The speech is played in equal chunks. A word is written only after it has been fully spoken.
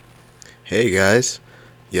Hey guys,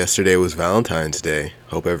 yesterday was Valentine's Day.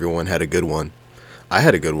 Hope everyone had a good one. I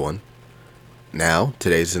had a good one. Now,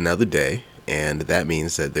 today's another day, and that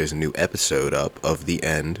means that there's a new episode up of The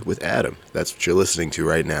End with Adam. That's what you're listening to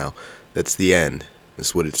right now. That's The End.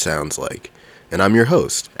 That's what it sounds like. And I'm your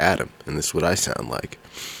host, Adam, and this is what I sound like.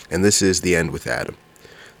 And this is The End with Adam.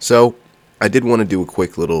 So, I did want to do a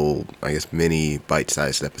quick little, mini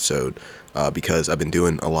bite-sized episode because I've been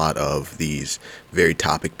doing a lot of these very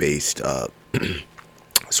topic-based,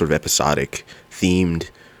 sort of episodic, themed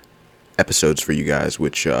episodes for you guys,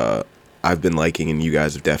 which I've been liking and you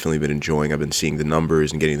guys have definitely been enjoying. I've been seeing the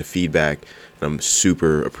numbers and getting the feedback, and I'm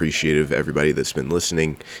super appreciative of everybody that's been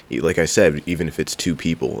listening. Like I said, even if it's two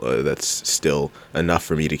people, that's still enough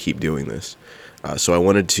for me to keep doing this. So I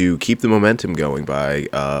wanted to keep the momentum going by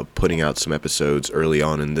putting out some episodes early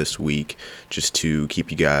on in this week, just to keep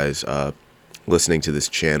you guys listening to this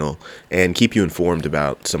channel and keep you informed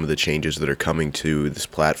about some of the changes that are coming to this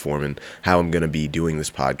platform and how I'm going to be doing this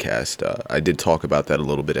podcast. I did talk about that a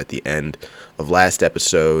little bit at the end of last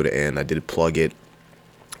episode, and I did plug it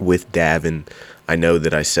with Davin. I know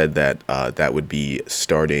that I said that that would be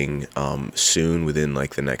starting soon, within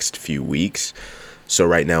like the next few weeks. So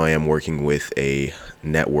right now I am working with a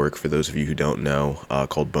network, for those of you who don't know,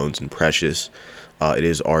 called Bones and Precious. It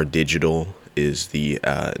is Our Digital is the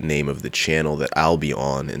name of the channel that I'll be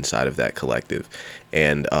on inside of that collective.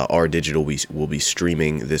 And Our Digital will be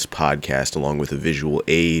streaming this podcast along with a visual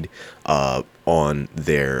aid on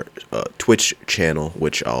their Twitch channel,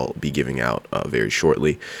 which I'll be giving out very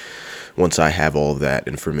shortly once I have all of that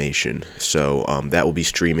information. So that will be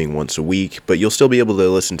streaming once a week, but you'll still be able to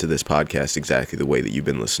listen to this podcast exactly the way that you've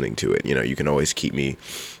been listening to it. You know, you can always keep me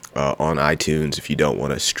on iTunes if you don't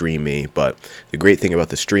want to stream me. But the great thing about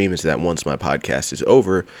the stream is that once my podcast is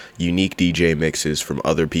over, unique DJ mixes from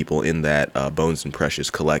other people in that Bones and Precious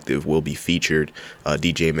collective will be featured.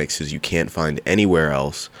 DJ mixes you can't find anywhere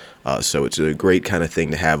else. So it's a great kind of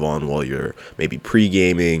thing to have on while you're maybe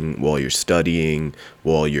pre-gaming, while you're studying,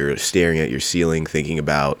 while you're staring at your ceiling, thinking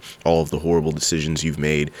about all of the horrible decisions you've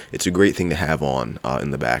made. It's a great thing to have on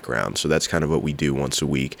in the background. So that's kind of what we do once a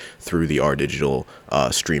week through the Our Digital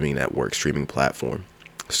streaming network, streaming platform.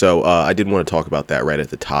 So I did want to talk about that right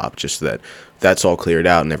at the top, just so that that's all cleared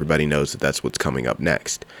out and everybody knows that that's what's coming up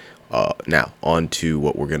next. Now, on to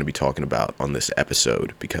what we're going to be talking about on this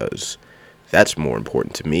episode, because that's more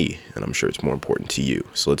important to me, and I'm sure it's more important to you.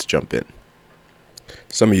 So let's jump in.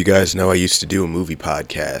 Some of you guys know I used to do a movie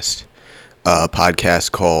podcast. A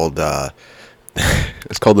podcast called,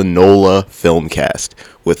 it's called the NOLA Filmcast,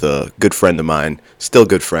 with a good friend of mine, still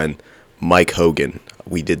good friend, Mike Hogan.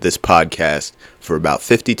 We did this podcast for about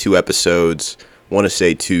 52 episodes, want to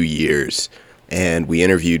say 2 years. And we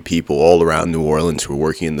interviewed people all around New Orleans who were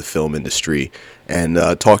working in the film industry and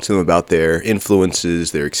talked to them about their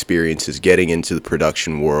influences, their experiences getting into the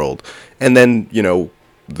production world. And then, you know,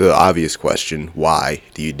 the obvious question, why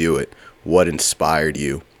do you do it? What inspired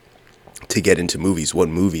you to get into movies? What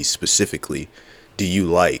movies specifically do you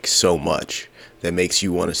like so much that makes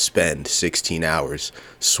you want to spend 16 hours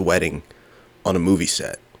sweating on a movie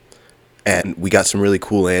set? And we got some really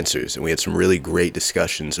cool answers, and we had some really great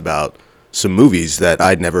discussions about some movies that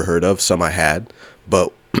I'd never heard of, some I had,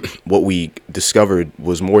 but what we discovered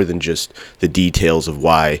was more than just the details of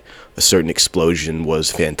why a certain explosion was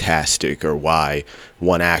fantastic or why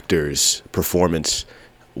one actor's performance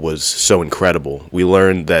was so incredible. We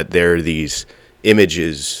learned that there are these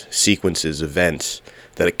images, sequences, events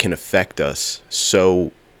that it can affect us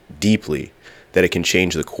so deeply that it can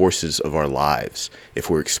change the courses of our lives if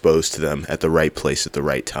we're exposed to them at the right place at the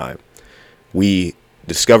right time. We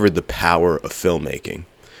discovered the power of filmmaking,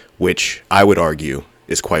 which I would argue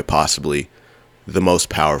is quite possibly the most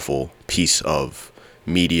powerful piece of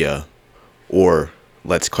media, or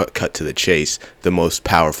let's cut to the chase, the most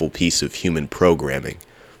powerful piece of human programming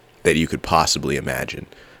that you could possibly imagine,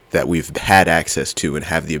 that we've had access to and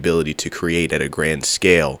have the ability to create at a grand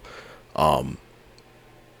scale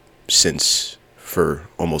since for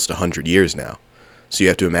almost 100 years now. So you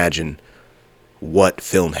have to imagine what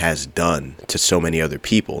film has done to so many other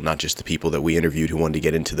people, not just the people that we interviewed who wanted to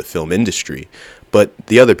get into the film industry, but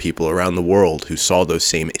the other people around the world who saw those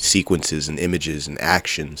same sequences and images and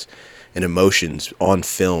actions and emotions on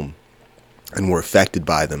film and were affected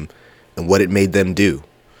by them and what it made them do.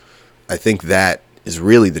 I think that is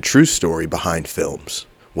really the true story behind films.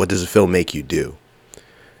 What does a film make you do?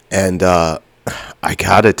 And I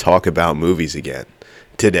gotta talk about movies again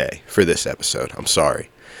today for this episode. I'm sorry.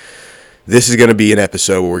 This is going to be an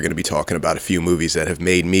episode where we're going to be talking about a few movies that have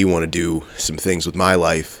made me want to do some things with my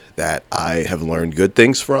life that I have learned good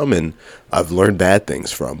things from and I've learned bad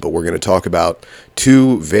things from. But we're going to talk about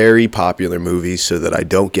two very popular movies so that I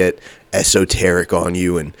don't get esoteric on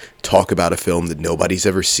you and talk about a film that nobody's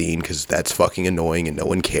ever seen, because that's fucking annoying and no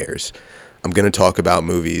one cares. I'm going to talk about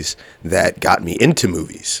movies that got me into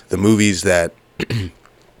movies, the movies that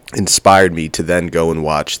inspired me to then go and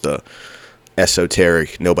watch the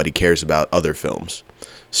esoteric, nobody cares about other films.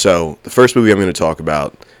 So the first movie I'm going to talk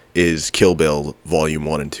about is Kill Bill Volume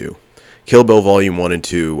 1 and 2. Kill Bill Volume 1 and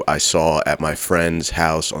 2 I saw at my friend's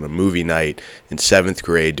house on a movie night in 7th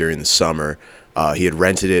grade during the summer. He had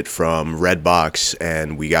rented it from Redbox,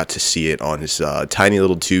 and we got to see it on his tiny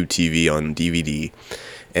little tube TV on DVD.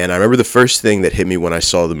 And I remember the first thing that hit me when I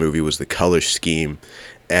saw the movie was the color scheme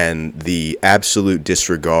and the absolute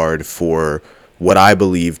disregard for what I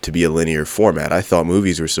believed to be a linear format. I thought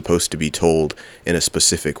movies were supposed to be told in a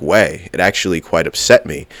specific way. It actually quite upset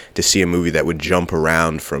me to see a movie that would jump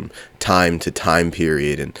around from time to time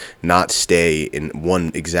period and not stay in one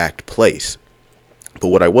exact place. But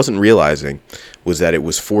what I wasn't realizing was that it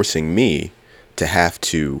was forcing me to have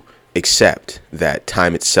to accept that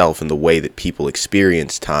time itself and the way that people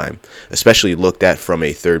experience time, especially looked at from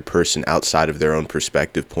a third person outside of their own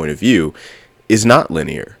perspective point of view, is not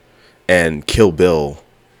linear. And Kill Bill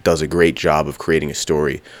does a great job of creating a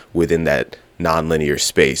story within that non-linear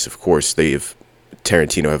space. Of course,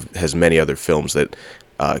 Tarantino has many other films that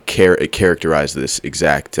characterize this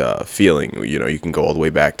exact feeling. You know, you can go all the way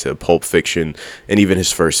back to Pulp Fiction and even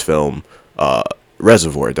his first film,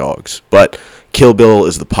 Reservoir Dogs. But Kill Bill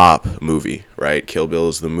is the pop movie, right? Kill Bill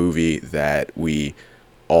is the movie that we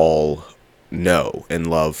all know and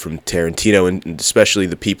love from Tarantino, and especially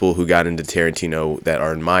the people who got into Tarantino that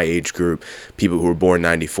are in my age group, people who were born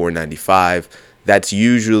 94, 95. That's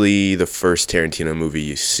usually the first Tarantino movie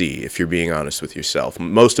you see, if you're being honest with yourself.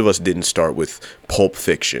 Most of us didn't start with Pulp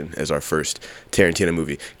Fiction as our first Tarantino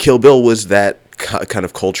movie. Kill Bill was that kind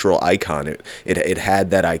of cultural icon. It had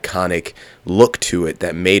that iconic look to it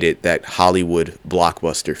that made it that Hollywood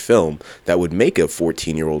blockbuster film that would make a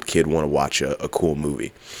 14-year-old kid want to watch a cool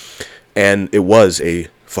movie. And it was a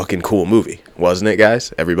fucking cool movie, wasn't it,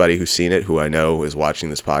 guys? Everybody who's seen it, who I know is watching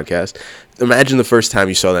this podcast, imagine the first time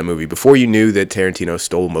you saw that movie, before you knew that Tarantino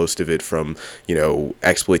stole most of it from,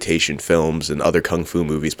 exploitation films and other kung fu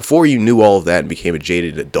movies, before you knew all of that and became a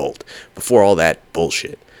jaded adult, before all that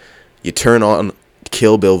bullshit. You turn on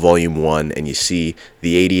Kill Bill Volume 1 and you see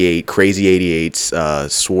the Crazy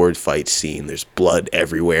 88's sword fight scene. There's blood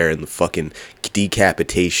everywhere and the fucking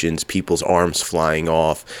decapitations, people's arms flying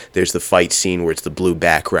off. There's the fight scene where it's the blue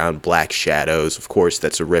background, black shadows. Of course,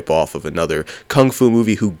 that's a ripoff of another kung fu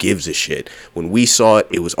movie. Who gives a shit? When we saw it,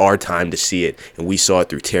 it was our time to see it, and we saw it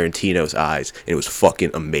through Tarantino's eyes, and it was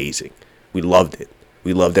fucking amazing. We loved it.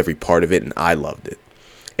 We loved every part of it, and I loved it.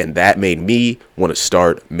 And that made me want to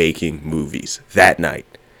start making movies that night.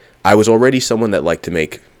 I was already someone that liked to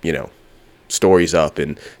make, stories up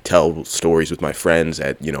and tell stories with my friends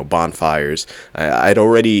at, bonfires. I'd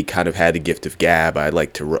already kind of had the gift of gab. I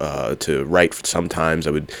liked to write sometimes.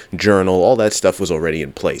 I would journal. All that stuff was already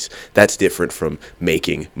in place. That's different from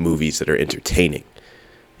making movies that are entertaining.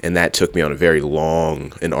 And that took me on a very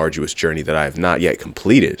long and arduous journey that I have not yet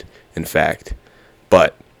completed, in fact.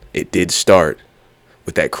 But it did start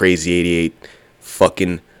with that Crazy 88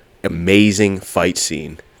 fucking amazing fight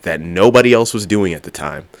scene that nobody else was doing at the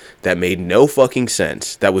time, that made no fucking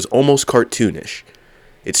sense, that was almost cartoonish.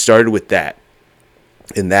 It started with that,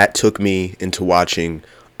 and that took me into watching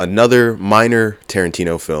another minor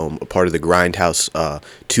Tarantino film, a part of the Grindhouse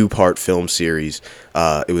two-part film series.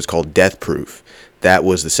 It was called Death Proof. That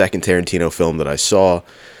was the second Tarantino film that I saw.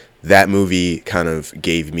 That movie kind of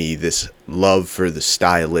gave me this love for the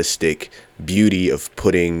stylistic beauty of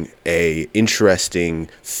putting a interesting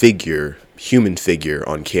human figure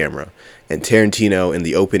on camera. And Tarantino in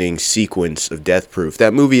the opening sequence of Death Proof,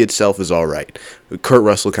 that movie itself is all right. Kurt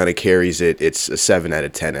Russell kind of carries it. It's a 7 out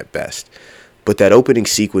of 10 at best. But that opening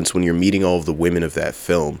sequence, when you're meeting all of the women of that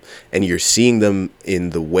film and you're seeing them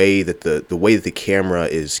in the way that the camera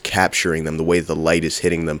is capturing them, the way the light is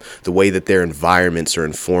hitting them, the way that their environments are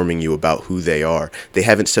informing you about who they are. They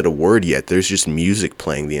haven't said a word yet. There's just music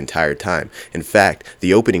playing the entire time. In fact,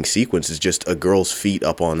 the opening sequence is just a girl's feet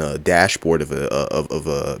up on a dashboard of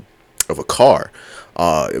a car,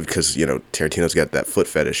 because Tarantino's got that foot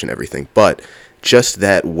fetish and everything. But just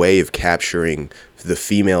that way of capturing the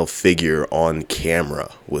female figure on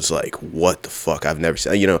camera was like, what the fuck? I've never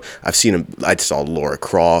seen, I saw Laura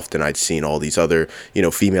Croft, and I'd seen all these other,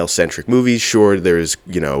 female centric movies. Sure, there's,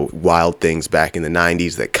 Wild Things back in the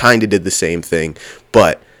 90s that kind of did the same thing,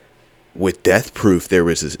 but with Death Proof, there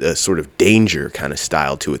was a sort of danger kind of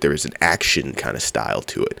style to it. There was an action kind of style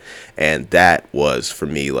to it. And that was, for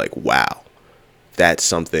me, like, wow, that's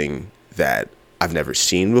something that I've never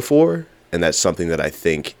seen before. And that's something that I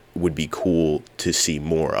think would be cool to see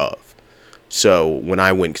more of. So when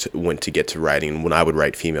I went to get to writing, when I would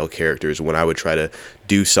write female characters, when I would try to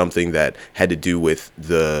do something that had to do with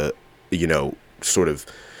the, sort of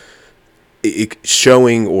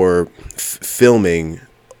showing or filming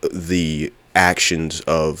the actions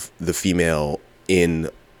of the female in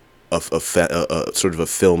a sort of a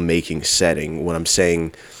filmmaking setting. What I'm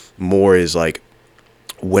saying more is like,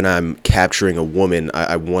 when I'm capturing a woman,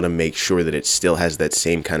 I want to make sure that it still has that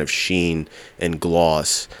same kind of sheen and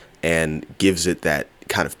gloss, and gives it that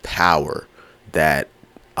kind of power that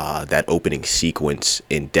that opening sequence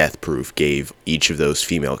in Death Proof gave each of those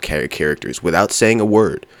female characters, without saying a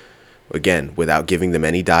word. Again, without giving them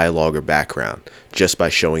any dialogue or background, just by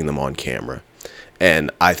showing them on camera.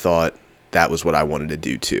 And I thought that was what I wanted to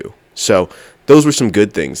do too. So those were some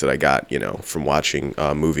good things that I got, from watching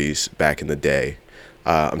movies back in the day.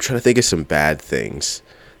 I'm trying to think of some bad things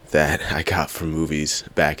that I got from movies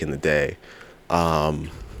back in the day.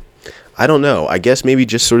 I don't know. I guess maybe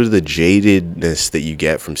just sort of the jadedness that you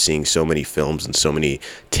get from seeing so many films and so many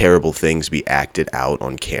terrible things be acted out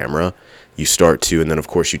on camera. You start to, and then of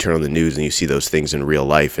course you turn on the news and you see those things in real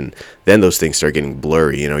life, and then those things start getting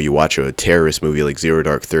blurry. You watch a terrorist movie like Zero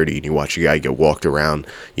Dark 30, and you watch a guy get walked around,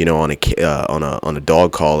 on a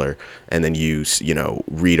dog collar, and then you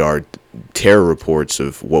read our terror reports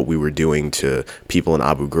of what we were doing to people in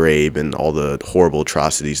Abu Ghraib and all the horrible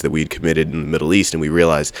atrocities that we'd committed in the Middle East, and we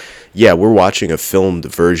realized, yeah, we're watching a filmed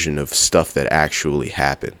version of stuff that actually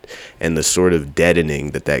happened. And the sort of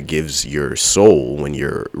deadening that gives your soul when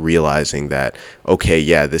you're realizing that, okay,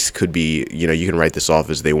 yeah, this could be, you can write this off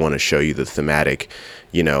as they want to show you the thematic,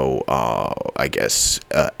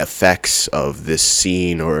 effects of this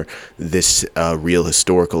scene or this real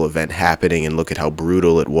historical event happening, and look at how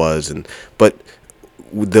brutal it was. But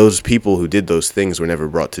those people who did those things were never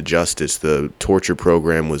brought to justice. The torture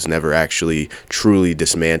program was never actually truly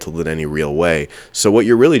dismantled in any real way. So what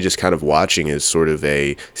you're really just kind of watching is sort of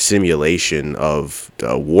a simulation of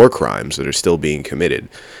war crimes that are still being committed.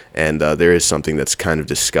 And there is something that's kind of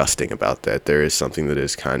disgusting about that. There is something that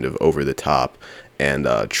is kind of over the top and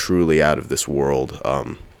truly out of this world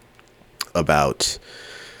about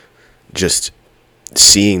just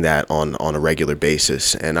seeing that on a regular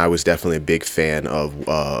basis. And I was definitely a big fan of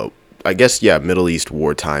Middle East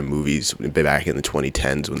wartime movies back in the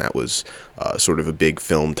 2010s, when that was sort of a big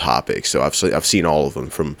film topic. So I've seen all of them,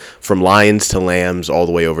 from Lions to Lambs all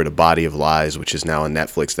the way over to Body of Lies, which is now on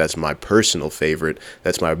Netflix. That's my personal favorite.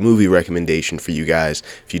 That's my movie recommendation for you guys.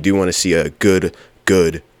 If you do want to see a good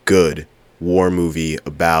war movie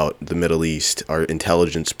about the Middle East, our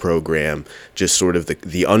intelligence program, just sort of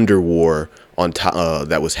the underwar on top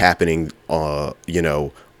that was happening,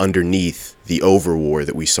 underneath the overwar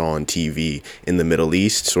that we saw on TV in the Middle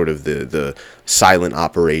East, sort of the silent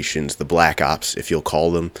operations, the black ops, if you'll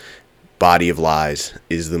call them. Body of Lies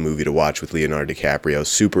is the movie to watch with Leonardo DiCaprio.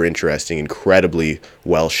 Super interesting, incredibly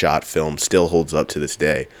well shot film, still holds up to this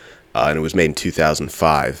day. And it was made in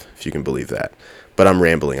 2005, if you can believe that. But I'm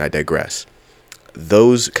rambling, I digress.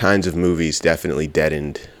 Those kinds of movies definitely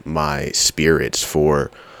deadened my spirits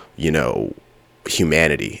for,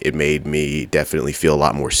 humanity. It made me definitely feel a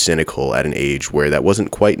lot more cynical at an age where that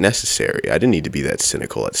wasn't quite necessary. I didn't need to be that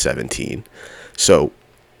cynical at 17. So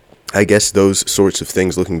I guess those sorts of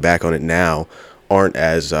things, looking back on it now, aren't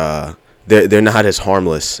as they're not as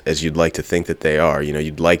harmless as you'd like to think that they are.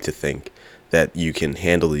 You'd like to think that you can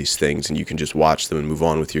handle these things and you can just watch them and move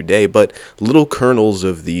on with your day. But little kernels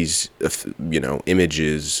of these,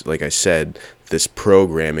 images, like I said, this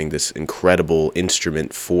programming, this incredible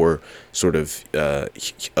instrument for sort of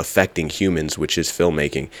affecting humans, which is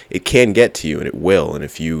filmmaking, it can get to you, and it will. And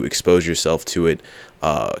if you expose yourself to it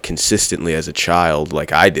consistently as a child,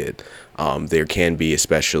 like I did, there can be,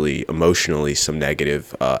 especially emotionally, some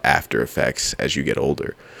negative after effects as you get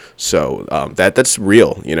older. So that's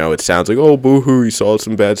real. It sounds like, oh, boo-hoo, you saw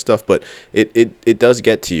some bad stuff, but it does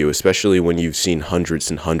get to you, especially when you've seen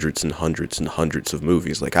hundreds and hundreds and hundreds and hundreds of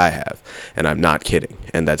movies like I have. And I'm not kidding.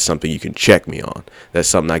 And that's something you can check me on. That's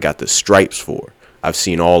something I got the stripes for. I've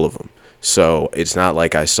seen all of them. So it's not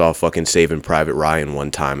like I saw fucking Saving Private Ryan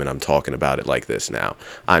one time and I'm talking about it like this now.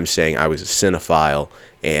 I'm saying I was a cinephile,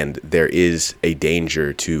 and there is a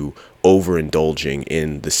danger to overindulging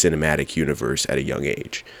in the cinematic universe at a young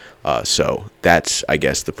age. So that's, I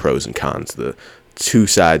guess, the pros and cons, the two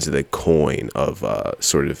sides of the coin of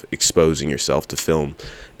sort of exposing yourself to film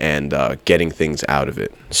and getting things out of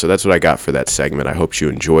it. So that's what I got for that segment. I hope you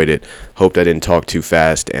enjoyed it. Hoped I didn't talk too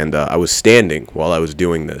fast. And I was standing while I was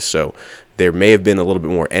doing this, so there may have been a little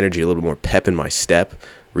bit more energy, a little bit more pep in my step.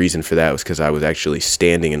 Reason for that was because I was actually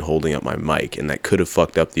standing and holding up my mic, and that could have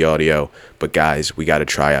fucked up the audio. But guys, we got to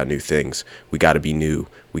try out new things. We got to be new.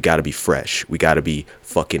 We got to be fresh. We got to be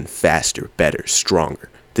fucking faster, better, stronger.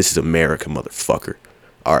 This is America, motherfucker.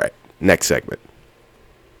 All right, next segment.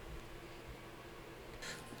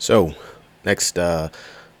 So, next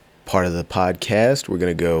part of the podcast, we're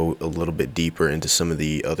going to go a little bit deeper into some of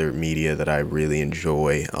the other media that I really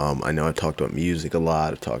enjoy. I know I've talked about music a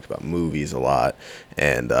lot, I've talked about movies a lot,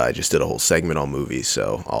 and I just did a whole segment on movies,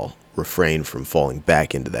 so I'll refrain from falling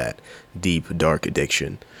back into that deep, dark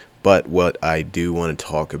addiction. But what I do want to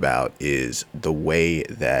talk about is the way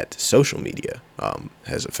that social media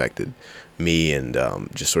has affected me, and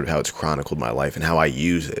just sort of how it's chronicled my life and how I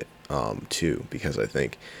use it too, because I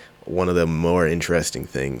think one of the more interesting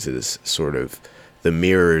things is sort of the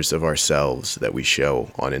mirrors of ourselves that we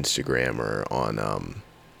show on Instagram or on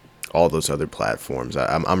all those other platforms.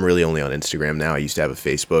 I'm really only on Instagram now. I used to have a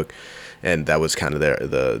Facebook, and that was kind of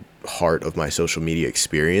the heart of my social media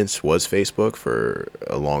experience was Facebook for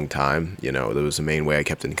a long time. You know, that was the main way I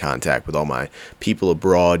kept in contact with all my people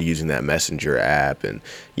abroad using that Messenger app. And,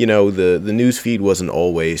 you know, the news feed wasn't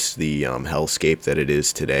always the hellscape that it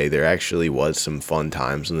is today. There actually was some fun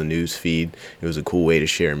times in the news feed. It was a cool way to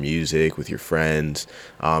share music with your friends.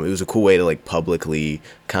 It was a cool way to like publicly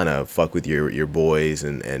kind of fuck with your boys,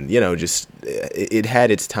 and you know, just it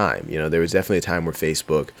had its time. You know, there was definitely a time where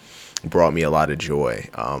Facebook brought me a lot of joy.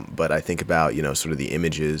 But I think about, you know, sort of the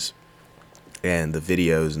images and the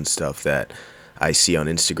videos and stuff that I see on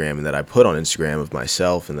Instagram and that I put on Instagram of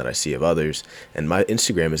myself and that I see of others. And my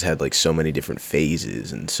Instagram has had like so many different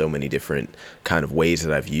phases and so many different kind of ways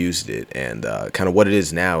that I've used it. And kind of what it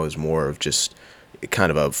is now is more of just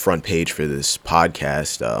kind of a front page for this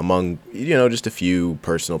podcast, among, you know, just a few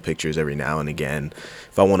personal pictures every now and again.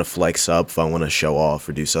 If I want to flex up, if I want to show off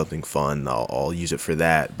or do something fun, I'll use it for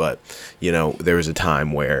that. But, you know, there was a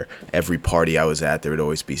time where every party I was at, there would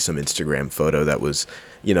always be some Instagram photo that was,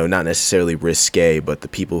 you know, not necessarily risque, but the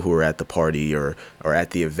people who were at the party or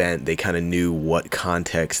at the event, they kind of knew what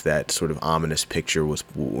context that sort of ominous picture was,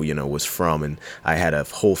 you know, was from. And I had a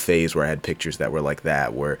whole phase where I had pictures that were like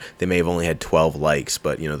that, where they may have only had 12 likes,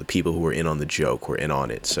 but, you know, the people who were in on the joke were in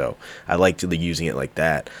on it. So I liked using it like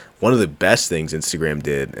that. One of the best things Instagram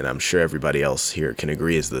did, and I'm sure everybody else here can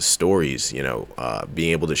agree, is the stories, you know,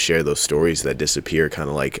 being able to share those stories that disappear, kind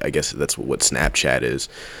of like, I guess that's what Snapchat is.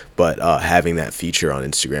 But having that feature on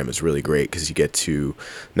Instagram is really great because you get to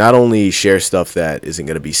not only share stuff that isn't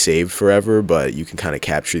going to be saved forever, but you can kind of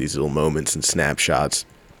capture these little moments and snapshots.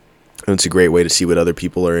 And it's a great way to see what other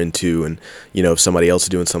people are into. And, you know, if somebody else is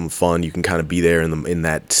doing something fun, you can kind of be there in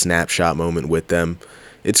that snapshot moment with them.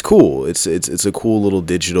 It's cool. It's a cool little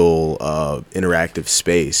digital interactive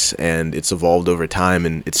space, and it's evolved over time,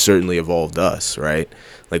 and it's certainly evolved us, right?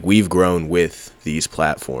 Like, we've grown with these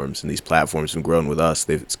platforms, and these platforms have grown with us.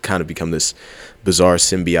 They've kind of become this bizarre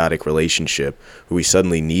symbiotic relationship where we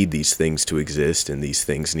suddenly need these things to exist, and these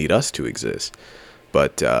things need us to exist.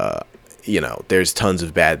 But you know, there's tons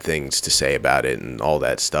of bad things to say about it and all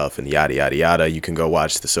that stuff and yada, yada, yada. You can go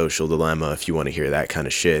watch The Social Dilemma if you want to hear that kind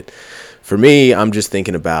of shit. For me, I'm just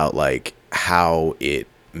thinking about like how it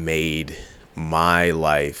made my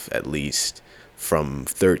life, at least from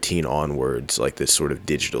 13 onwards, like this sort of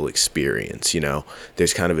digital experience. You know,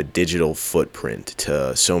 there's kind of a digital footprint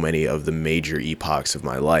to so many of the major epochs of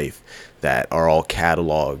my life that are all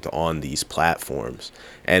cataloged on these platforms.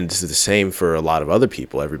 And it's the same for a lot of other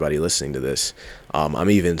people, everybody listening to this. I'm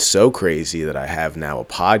even so crazy that I have now a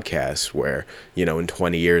podcast where, you know, in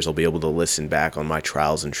 20 years, I'll be able to listen back on my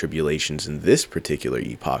trials and tribulations in this particular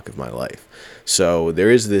epoch of my life. So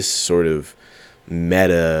there is this sort of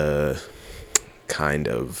meta kind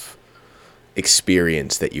of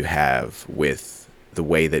experience that you have with the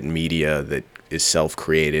way that media that is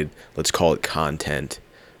self-created, let's call it content,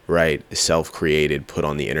 right, is self-created, put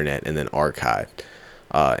on the internet, and then archived.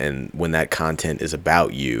 And when that content is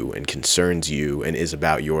about you and concerns you and is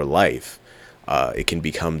about your life, it can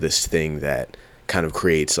become this thing that kind of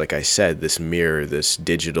creates, like I said, this mirror, this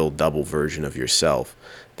digital double version of yourself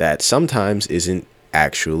that sometimes isn't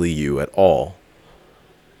actually you at all.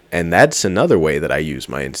 And that's another way that I use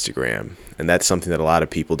my Instagram. And that's something that a lot of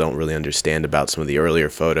people don't really understand about some of the earlier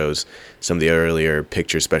photos, some of the earlier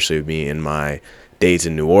pictures, especially of me in my days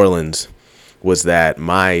in New Orleans, was that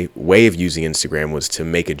my way of using Instagram was to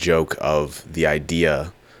make a joke of the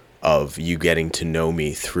idea of you getting to know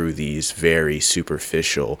me through these very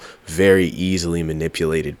superficial, very easily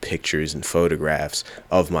manipulated pictures and photographs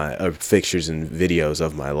of my, or pictures and videos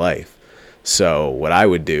of my life. So what I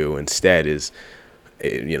would do instead is,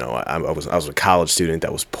 I was a college student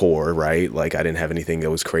that was poor, right? Like, I didn't have anything that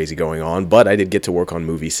was crazy going on, but I did get to work on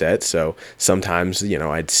movie sets. So sometimes,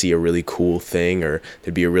 I'd see a really cool thing, or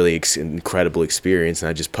there'd be a really incredible experience, and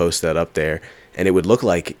I'd just post that up there. And it would look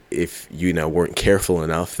like, if weren't careful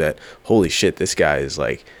enough, that holy shit, this guy is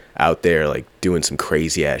like out there like doing some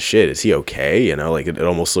crazy ass shit. Is he okay? Like it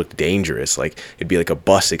almost looked dangerous. Like it'd be like a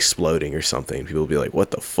bus exploding or something. People would be like,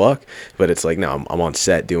 what the fuck? But it's like, no, I'm on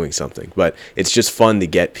set doing something. But it's just fun to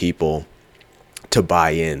get people to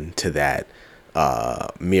buy in to that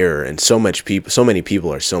mirror. And so many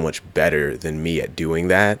people are so much better than me at doing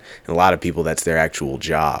that. And a lot of people, that's their actual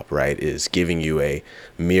job, right? Is giving you a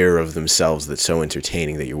mirror of themselves that's so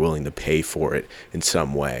entertaining that you're willing to pay for it in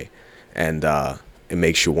some way. And it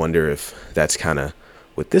makes you wonder if that's kind of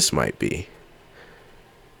what this might be.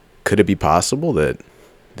 Could it be possible that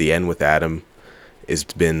The End with Adam has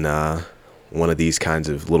been one of these kinds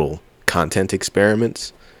of little content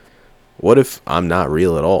experiments? What if I'm not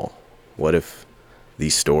real at all? What if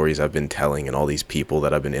these stories I've been telling and all these people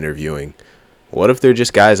that I've been interviewing, what if they're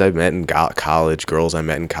just guys I've met in college, girls I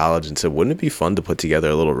met in college, and said, wouldn't it be fun to put together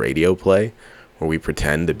a little radio play where we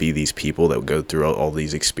pretend to be these people that go through all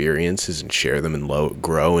these experiences and share them and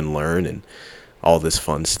grow and learn and all this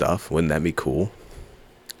fun stuff? Wouldn't that be cool?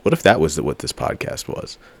 What if that was what this podcast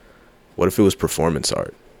was? What if it was performance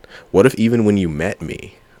art? What if even when you met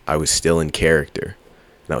me, I was still in character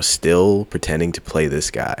and I was still pretending to play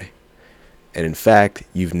this guy? And in fact,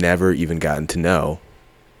 you've never even gotten to know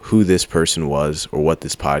who this person was or what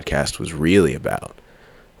this podcast was really about.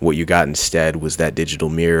 What you got instead was that digital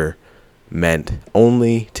mirror meant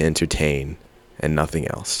only to entertain and nothing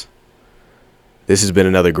else. This has been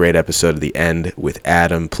another great episode of The End with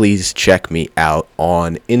Adam. Please check me out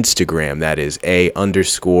on Instagram. That is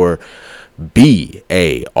 _BAAR.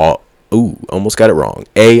 Ooh, almost got it wrong.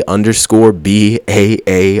 _BAARI.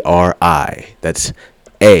 That's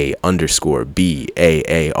 _BAARI.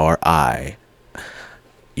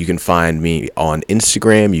 You can find me on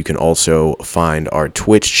Instagram. You can also find our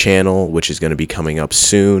Twitch channel, which is going to be coming up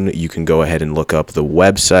soon. You can go ahead and look up the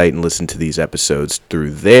website and listen to these episodes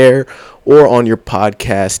through there, or on your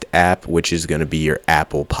podcast app, which is going to be your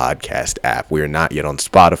Apple Podcast app. We are not yet on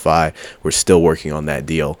Spotify. We're still working on that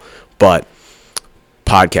deal. But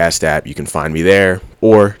podcast app, you can find me there,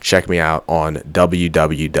 or check me out on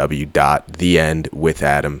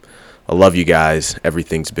www.theendwithadam. I love you guys.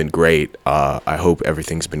 Everything's been great. I hope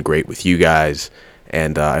everything's been great with you guys.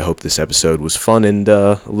 And I hope this episode was fun and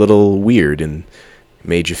a little weird and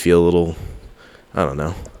made you feel a little, I don't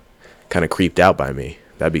know, kind of creeped out by me.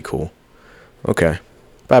 That'd be cool. Okay.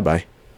 Bye-bye.